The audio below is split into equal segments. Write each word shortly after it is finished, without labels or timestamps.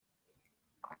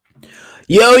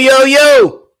Yo, yo,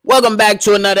 yo! Welcome back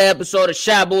to another episode of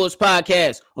Shy Bulls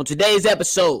Podcast. On today's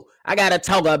episode, I gotta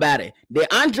talk about it. Did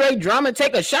Andre Drummond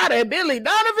take a shot at Billy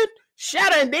Donovan?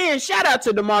 Shout out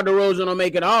to DeMar DeRozan on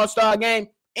making an All-Star game.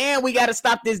 And we gotta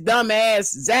stop this dumbass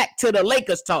Zach to the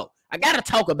Lakers talk. I gotta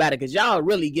talk about it because y'all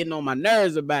really getting on my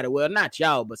nerves about it. Well, not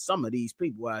y'all, but some of these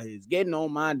people out here is getting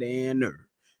on my damn nerves.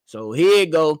 So here you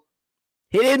go.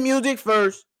 Hit his music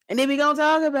first, and then we gonna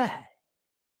talk about it.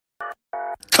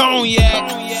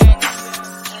 Cognac,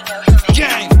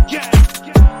 gang.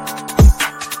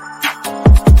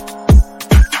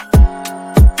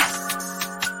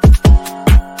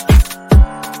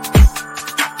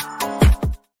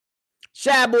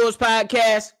 Shy Bulls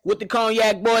Podcast with the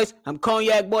Cognac Boys. I'm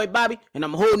Cognac Boy Bobby, and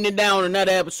I'm holding it down on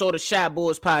another episode of Shy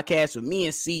Bulls Podcast with me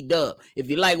and C-Dub. If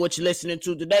you like what you're listening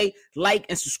to today, like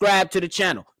and subscribe to the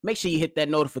channel. Make sure you hit that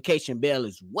notification bell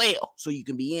as well so you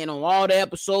can be in on all the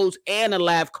episodes and the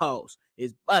live calls.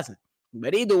 It's buzzing.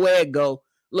 But either way it go,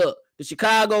 look, the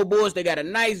Chicago Bulls, they got a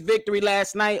nice victory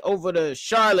last night over the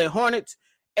Charlotte Hornets.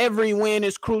 Every win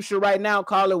is crucial right now.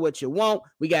 Call it what you want.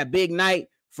 We got big night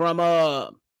from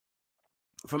Ayo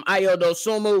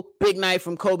Dosunmu, big night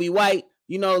from Kobe White,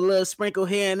 a little sprinkle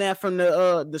here and there from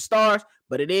the Stars,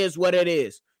 but it is what it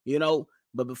is,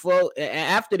 But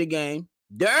after the game,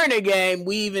 during the game,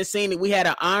 we even seen it. We had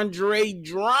an Andre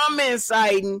Drummond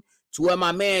sighting to where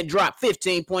my man dropped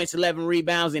 15 points, 11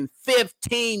 rebounds in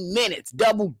 15 minutes,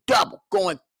 double-double,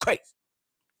 going crazy.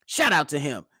 Shout out to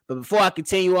him. But before I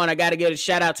continue on, I got to give a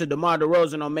shout out to DeMar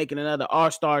DeRozan on making another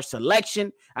All-Star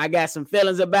selection. I got some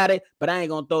feelings about it, but I ain't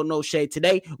going to throw no shade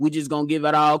today. We just going to give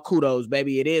it all kudos,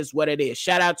 baby. It is what it is.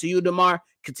 Shout out to you, DeMar.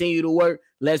 Continue to work.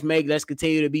 Let's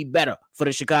continue to be better for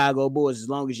the Chicago Bulls as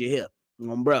long as you're here,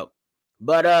 bro.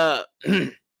 But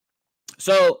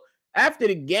so after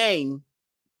the game,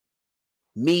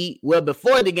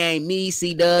 before the game, me,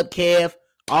 C-Dub, Kev,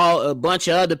 a bunch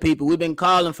of other people, we've been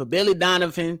calling for Billy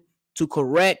Donovan to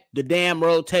correct the damn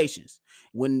rotations.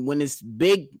 When it's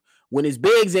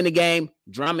bigs in the game,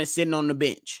 Drummond sitting on the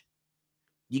bench.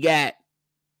 You got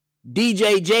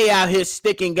DJJ out here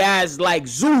sticking guys like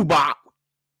Zubac,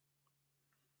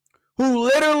 who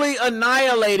literally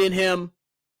annihilated him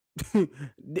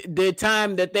the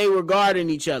time that they were guarding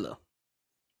each other.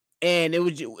 And it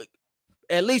was,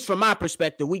 at least from my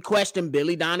perspective, we questioned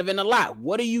Billy Donovan a lot.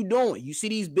 What are you doing? You see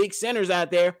these big centers out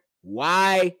there.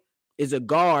 Why is a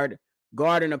guard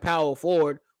guarding a power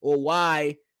forward, or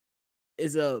why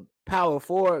is a power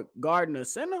forward guarding a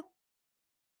center?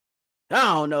 I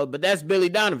don't know, but that's Billy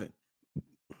Donovan.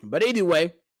 But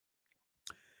anyway,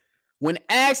 when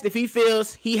asked if he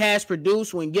feels he has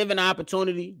produced when given an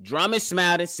opportunity, Drummond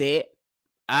smiled and said,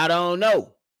 "I don't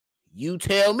know. You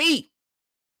tell me."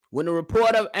 When the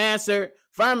reporter answered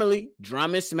firmly,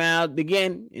 Drummond smiled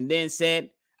again and then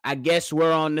said, "I guess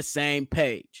we're on the same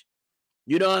page."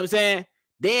 You know what I'm saying?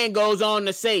 Then goes on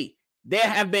to say, there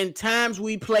have been times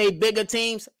we played bigger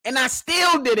teams and I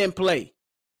still didn't play.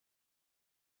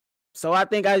 So I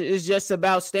think it's just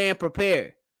about staying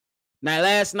prepared. Now,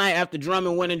 last night after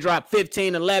Drummond went and dropped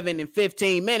 15, 11 in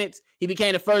 15 minutes, he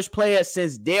became the first player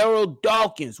since Daryl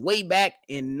Dawkins way back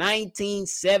in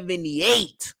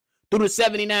 1978 through the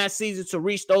 79 season to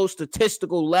reach those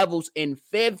statistical levels in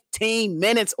 15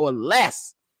 minutes or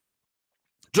less.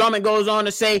 Drummond goes on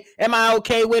to say, am I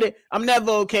okay with it? I'm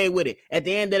never okay with it. At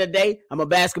the end of the day, I'm a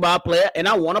basketball player and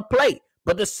I want to play.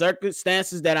 But the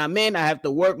circumstances that I'm in, I have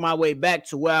to work my way back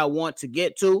to where I want to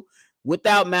get to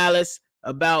without malice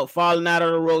about falling out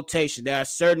of the rotation. There are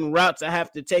certain routes I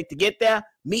have to take to get there.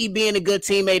 Me being a good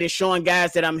teammate and showing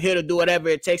guys that I'm here to do whatever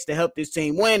it takes to help this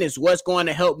team win is what's going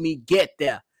to help me get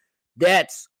there.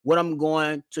 That's what I'm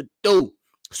going to do.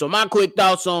 So my quick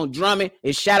thoughts on Drummond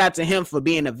is shout out to him for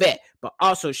being a vet, but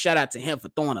also shout out to him for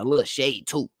throwing a little shade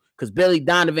too. Because Billy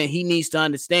Donovan, he needs to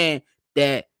understand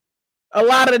that a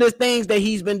lot of the things that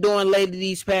he's been doing lately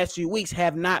these past few weeks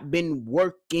have not been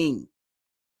working.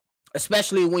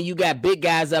 Especially when you got big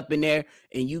guys up in there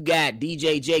and you got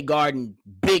DJJ guarding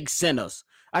big centers.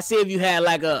 I see if you had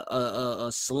like a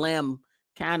slim,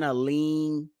 kind of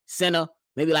lean center,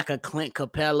 maybe like a Clint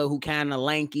Capella who kind of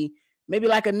lanky. Maybe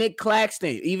like a Nick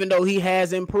Claxton, even though he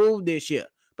has improved this year.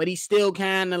 But he's still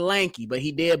kind of lanky. But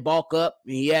he did bulk up,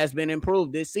 and he has been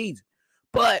improved this season.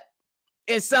 But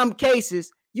in some cases,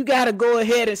 you got to go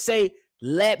ahead and say,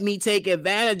 let me take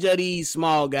advantage of these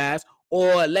small guys,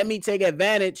 or let me take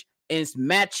advantage and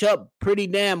match up pretty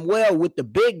damn well with the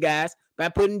big guys by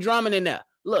putting Drummond in there.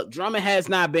 Look, Drummond has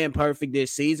not been perfect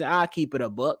this season. I'll keep it a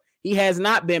buck. He has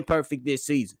not been perfect this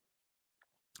season.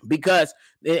 Because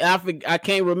I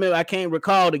can't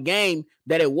recall the game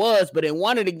that it was, but in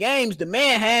one of the games, the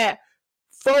man had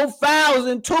 4 fouls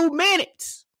in 2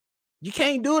 minutes. You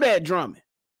can't do that, Drummond.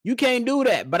 You can't do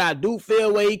that. But I do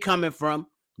feel where he coming from.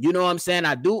 You know what I'm saying?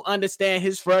 I do understand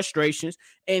his frustrations.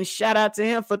 And shout out to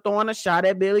him for throwing a shot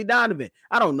at Billy Donovan.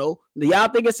 I don't know. Do y'all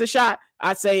think it's a shot?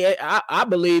 I say I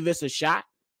believe it's a shot.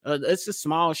 It's a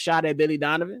small shot at Billy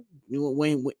Donovan.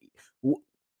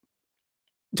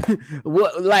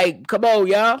 Like, come on,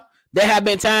 y'all. There have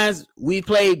been times we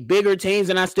played bigger teams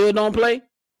and I still don't play.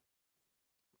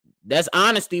 That's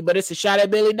honesty, but it's a shot at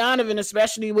Billy Donovan,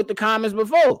 especially with the comments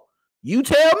before. You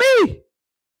tell me.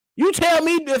 You tell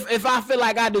me if I feel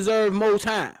like I deserve more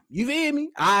time. You feel me?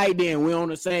 All right, then. We're on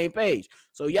the same page.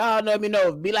 So y'all let me know.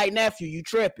 If be like, nephew, you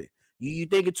tripping. You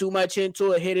thinking too much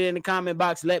into it, hit it in the comment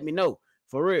box. Let me know.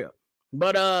 For real.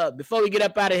 But before we get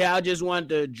up out of here, I just wanted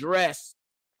to address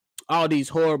all these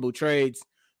horrible trades,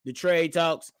 the trade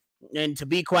talks. And to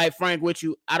be quite frank with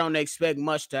you, I don't expect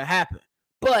much to happen.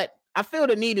 But I feel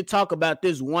the need to talk about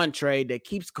this one trade that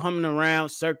keeps coming around,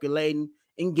 circulating,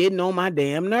 and getting on my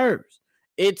damn nerves.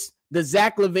 It's the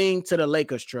Zach LaVine to the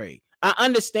Lakers trade. I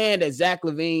understand that Zach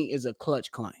LaVine is a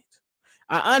clutch client.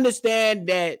 I understand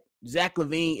that Zach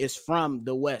LaVine is from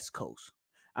the West Coast.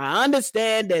 I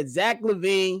understand that Zach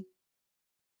LaVine,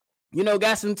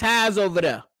 got some ties over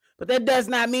there. But that does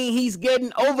not mean he's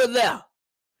getting over there.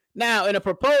 Now, in a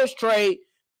proposed trade,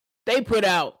 they put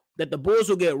out that the Bulls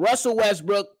will get Russell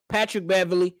Westbrook, Patrick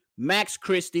Beverley, Max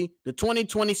Christie, the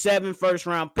 2027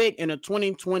 first-round pick, and a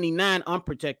 2029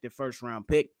 unprotected first-round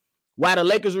pick, while the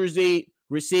Lakers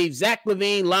receive Zach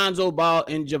LaVine, Lonzo Ball,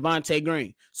 and Javonte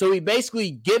Green. So he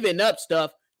basically giving up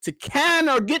stuff to kind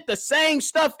of get the same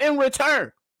stuff in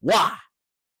return. Why?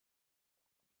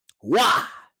 All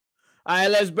right,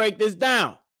 let's break this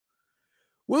down.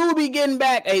 We will be getting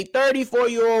back a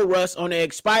 34-year-old Russ on an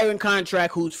expiring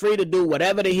contract who's free to do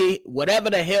whatever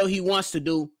the hell he wants to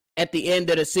do at the end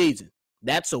of the season.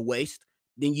 That's a waste.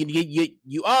 Then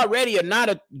you already are not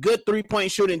a good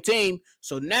three-point shooting team,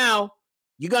 so now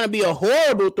you're going to be a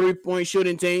horrible three-point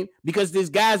shooting team because this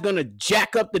guy's going to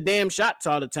jack up the damn shots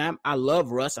all the time. I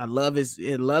love Russ. I love his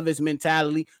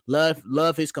mentality,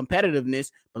 love his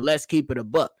competitiveness, but let's keep it a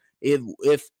buck.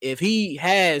 If he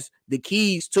has the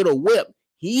keys to the whip,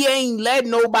 he ain't let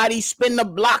nobody spin the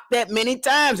block that many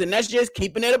times, and that's just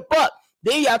keeping it a buck.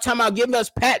 Then y'all talking about giving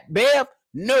us Pat Bev?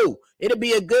 No, it'll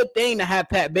be a good thing to have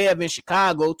Pat Bev in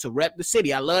Chicago to rep the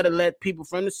city. I love to let people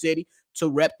from the city to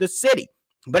rep the city.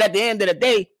 But at the end of the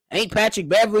day, ain't Patrick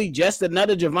Beverley just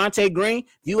another Javonte Green?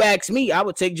 If you ask me, I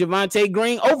would take Javonte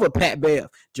Green over Pat Bev.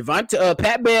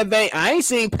 Pat Bev I ain't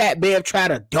seen Pat Bev try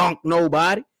to dunk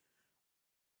nobody.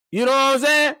 You know what I'm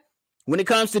saying? When it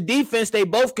comes to defense, they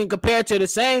both can compare to the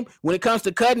same. When it comes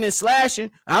to cutting and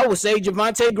slashing, I would say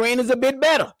Javonte Green is a bit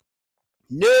better.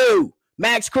 No.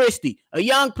 Max Christie, a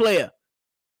young player.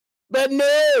 But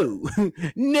no.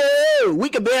 We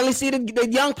can barely see the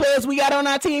young players we got on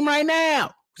our team right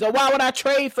now. So why would I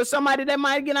trade for somebody that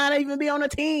might not even be on the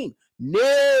team?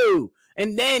 No.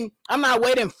 And then I'm not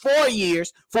waiting 4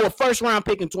 years for a first-round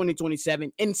pick in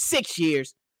 2027 and 6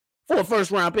 years for a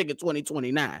first-round pick in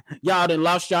 2029. Y'all done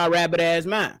lost y'all rabbit-ass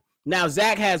mind. Now,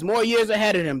 Zach has more years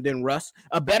ahead of him than Russ,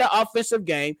 a better offensive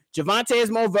game. Javonte is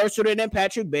more versatile than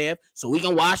Patrick Bev, so we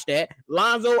can watch that.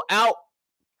 Lonzo out,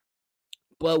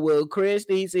 but will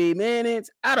Christie see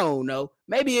minutes? I don't know.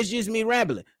 Maybe it's just me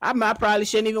rambling. I probably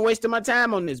shouldn't even waste my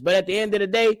time on this, but at the end of the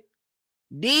day,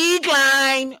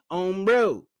 decline on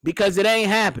bro, because it ain't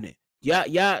happening.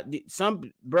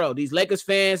 These Lakers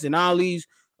fans and all these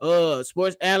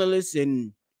sports analysts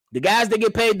and the guys that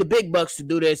get paid the big bucks to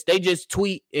do this, they just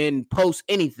tweet and post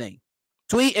anything.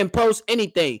 Tweet and post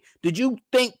anything. Did you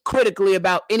think critically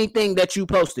about anything that you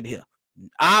posted here?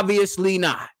 Obviously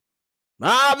not.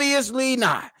 But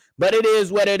it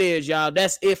is what it is, y'all.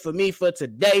 That's it for me for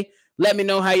today. Let me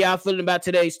know how y'all feeling about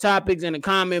today's topics in the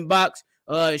comment box.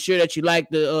 Ensure that you like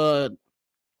the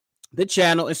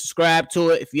channel and subscribe to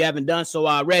it if you haven't done so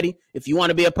already. If you want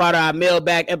to be a part of our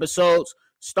mailbag episodes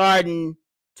starting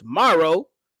tomorrow,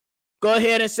 go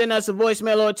ahead and send us a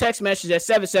voicemail or a text message at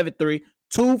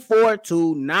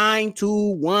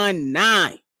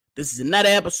 773-242-9219. This is another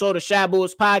episode of Shy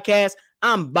Bulls Podcast.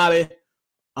 I'm Bobby.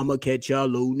 I'm going to catch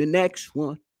y'all on the next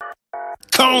one.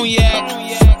 Cognac.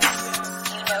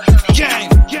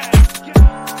 Gang.